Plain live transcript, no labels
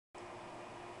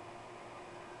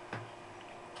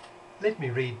Let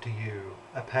me read to you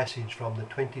a passage from the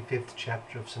 25th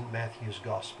chapter of St. Matthew's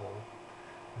Gospel,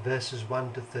 verses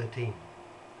 1 to 13.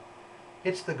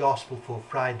 It's the Gospel for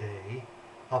Friday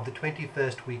of the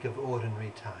 21st week of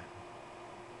Ordinary Time.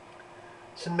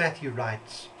 St. Matthew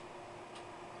writes,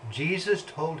 Jesus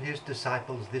told his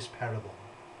disciples this parable.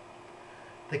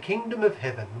 The kingdom of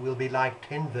heaven will be like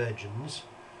 10 virgins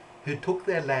who took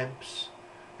their lamps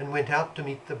and went out to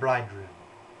meet the bridegroom.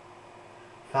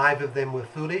 5 of them were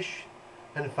foolish,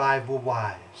 and 5 were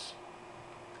wise.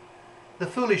 The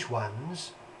foolish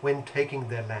ones, when taking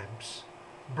their lamps,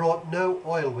 brought no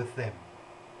oil with them,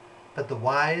 but the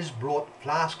wise brought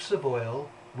flasks of oil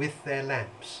with their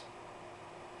lamps.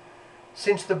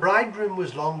 Since the bridegroom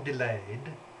was long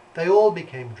delayed, they all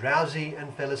became drowsy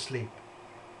and fell asleep.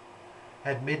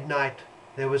 At midnight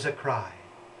there was a cry,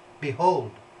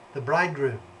 "Behold, the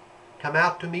bridegroom, come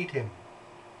out to meet him."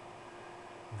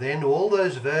 Then all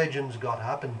those virgins got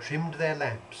up and trimmed their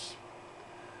lamps.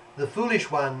 The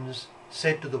foolish ones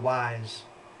said to the wise,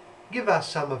 "Give us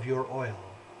some of your oil,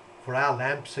 for our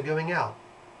lamps are going out."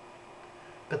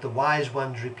 But the wise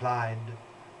ones replied,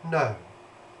 "No,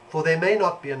 for there may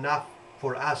not be enough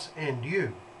for us and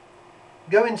you.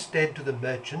 Go instead to the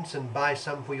merchants and buy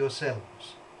some for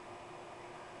yourselves."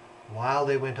 While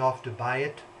they went off to buy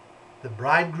it, the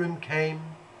bridegroom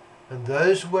came, and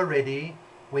those who were ready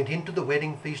went into the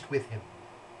wedding feast with him.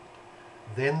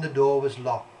 Then the door was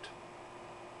locked.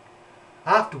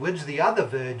 Afterwards the other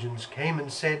virgins came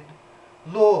and said,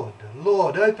 "Lord,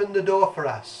 Lord, open the door for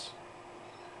us."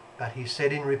 But he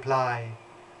said in reply,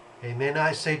 "Amen,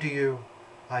 I say to you,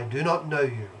 I do not know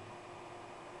you.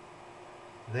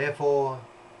 Therefore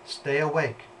stay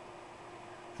awake,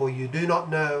 for you do not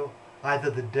know either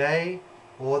the day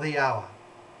or the hour."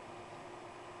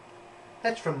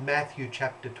 That's from Matthew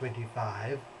chapter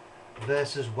 25,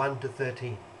 verses 1 to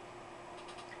 13.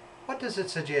 What does it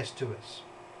suggest to us?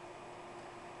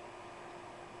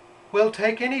 Well,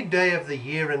 take any day of the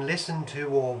year and listen to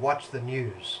or watch the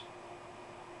news.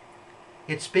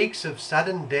 It speaks of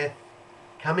sudden death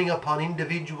coming upon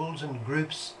individuals and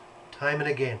groups time and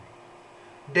again.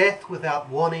 Death without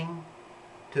warning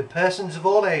to persons of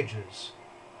all ages,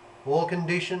 all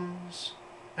conditions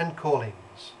and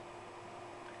callings.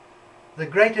 The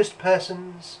greatest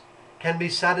persons can be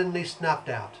suddenly snuffed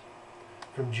out,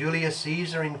 from Julius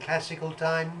Caesar in classical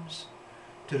times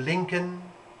to Lincoln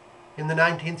in the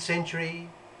 19th century,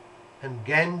 and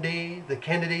Gandhi, the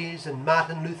Kennedys, and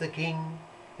Martin Luther King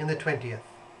in the 20th.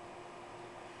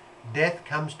 Death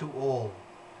comes to all,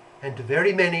 and to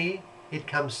very many it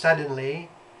comes suddenly,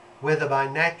 whether by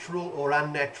natural or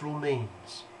unnatural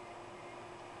means.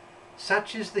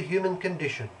 Such is the human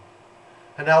condition,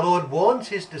 and our Lord warns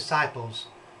his disciples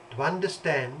to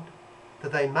understand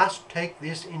that they must take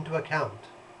this into account,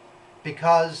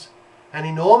 because an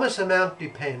enormous amount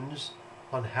depends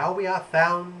on how we are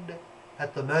found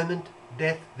at the moment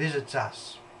death visits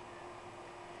us.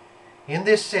 In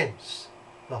this sense,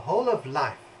 the whole of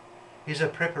life is a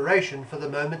preparation for the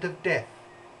moment of death.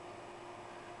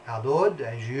 Our Lord,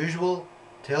 as usual,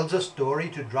 tells a story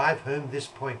to drive home this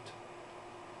point.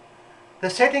 The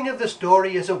setting of the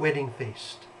story is a wedding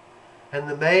feast, and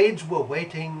the maids were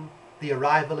waiting the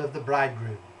arrival of the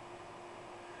bridegroom.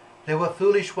 There were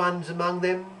foolish ones among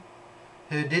them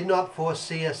who did not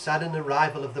foresee a sudden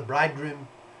arrival of the bridegroom,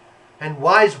 and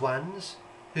wise ones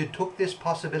who took this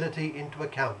possibility into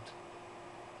account.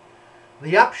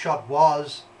 The upshot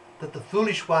was that the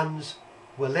foolish ones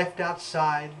were left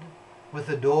outside with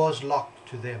the doors locked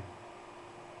to them.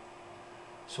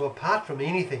 So apart from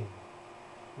anything,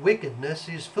 wickedness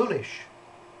is foolish.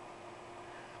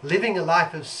 Living a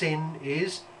life of sin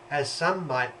is, as some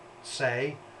might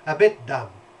say, a bit dumb.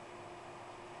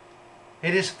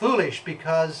 It is foolish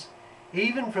because,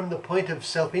 even from the point of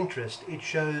self-interest, it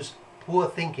shows poor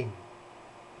thinking.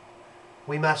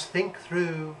 We must think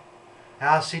through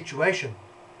our situation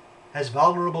as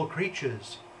vulnerable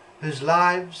creatures whose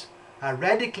lives are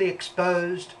radically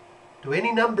exposed to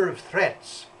any number of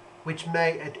threats which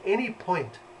may at any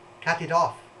point cut it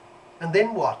off. And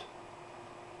then what?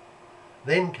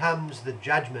 Then comes the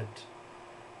judgment,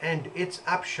 and its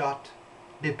upshot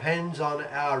depends on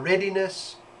our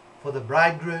readiness for the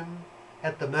bridegroom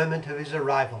at the moment of his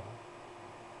arrival.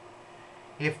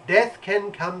 If death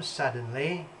can come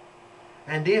suddenly,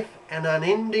 and if an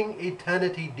unending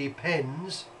eternity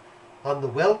depends on the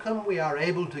welcome we are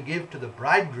able to give to the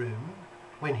bridegroom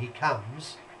when he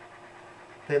comes,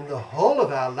 then the whole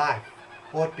of our life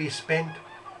ought to be spent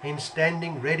in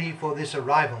standing ready for this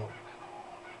arrival.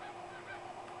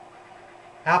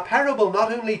 Our parable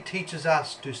not only teaches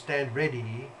us to stand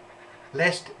ready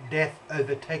lest death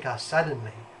overtake us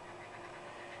suddenly,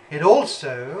 It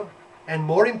also, and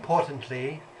more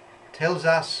importantly, tells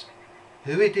us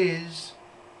who it is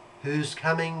whose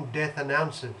coming death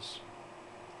announces.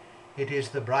 It is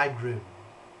the bridegroom.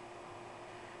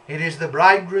 It is the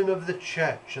bridegroom of the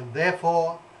church, and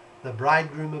therefore the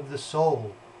bridegroom of the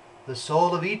soul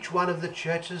of each one of the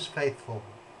church's faithful.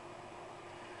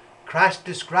 Christ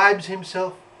describes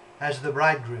himself as the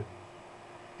bridegroom,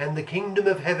 and the kingdom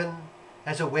of heaven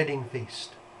as a wedding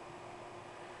feast.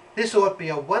 This ought to be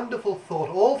a wonderful thought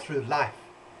all through life,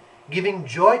 giving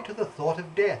joy to the thought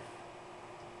of death.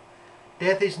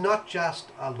 Death is not just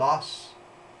a loss,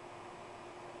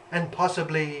 and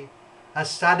possibly a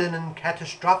sudden and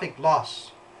catastrophic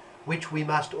loss, which we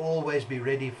must always be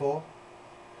ready for.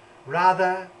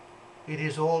 Rather, it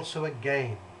is also a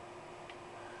gain.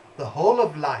 The whole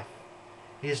of life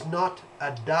is not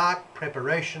a dark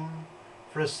preparation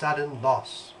for a sudden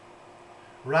loss.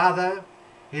 Rather,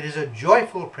 it is a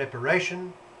joyful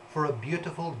preparation for a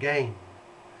beautiful gain,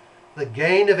 the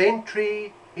gain of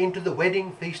entry into the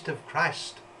wedding feast of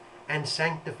Christ and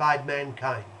sanctified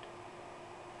mankind.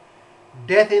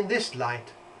 Death in this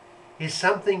light is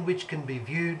something which can be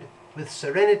viewed with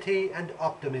serenity and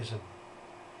optimism.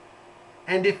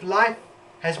 And if life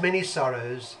has many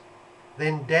sorrows,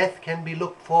 then death can be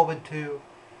looked forward to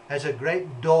as a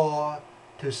great door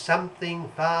to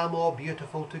something far more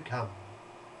beautiful to come.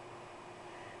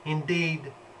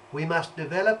 Indeed, we must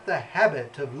develop the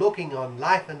habit of looking on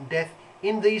life and death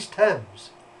in these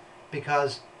terms,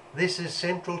 because this is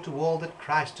central to all that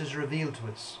Christ has revealed to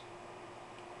us.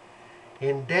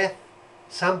 In death,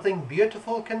 something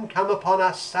beautiful can come upon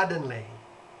us suddenly,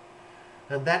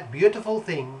 and that beautiful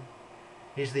thing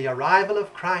is the arrival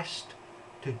of Christ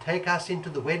to take us into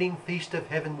the wedding feast of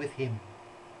heaven with him.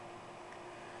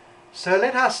 So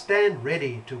let us stand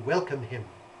ready to welcome him.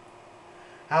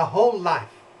 Our whole life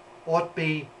ought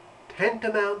be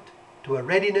tantamount to a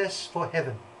readiness for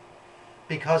heaven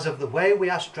because of the way we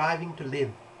are striving to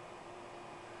live.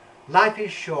 Life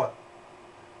is short,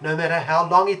 no matter how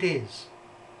long it is,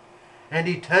 and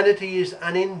eternity is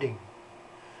unending,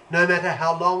 no matter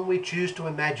how long we choose to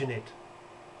imagine it.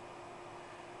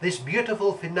 This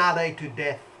beautiful finale to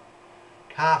death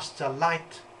casts a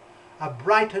light, a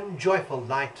bright and joyful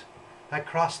light,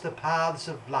 across the paths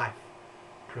of life,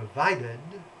 provided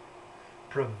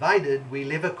we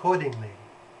live accordingly.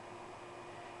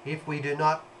 If we do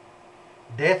not,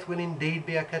 death will indeed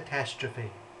be a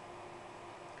catastrophe.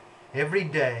 Every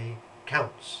day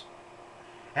counts,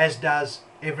 as does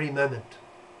every moment.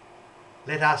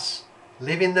 Let us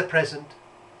live in the present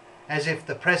as if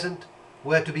the present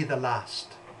were to be the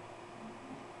last.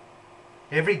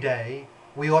 Every day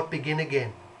we ought to begin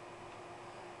again.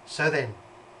 So then,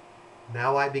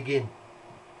 now I begin.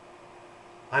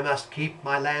 I must keep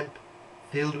my lamp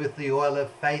filled with the oil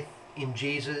of faith in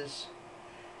Jesus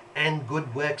and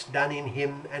good works done in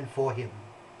him and for him.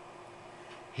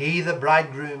 He, the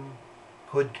bridegroom,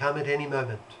 could come at any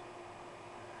moment.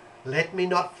 Let me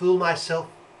not fool myself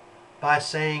by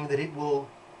saying that it will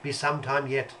be some time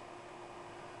yet.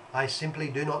 I simply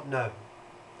do not know.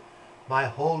 My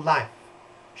whole life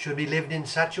should be lived in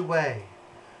such a way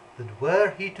that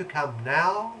were he to come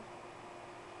now,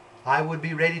 I would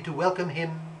be ready to welcome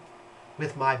him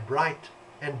with my bright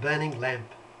and burning lamp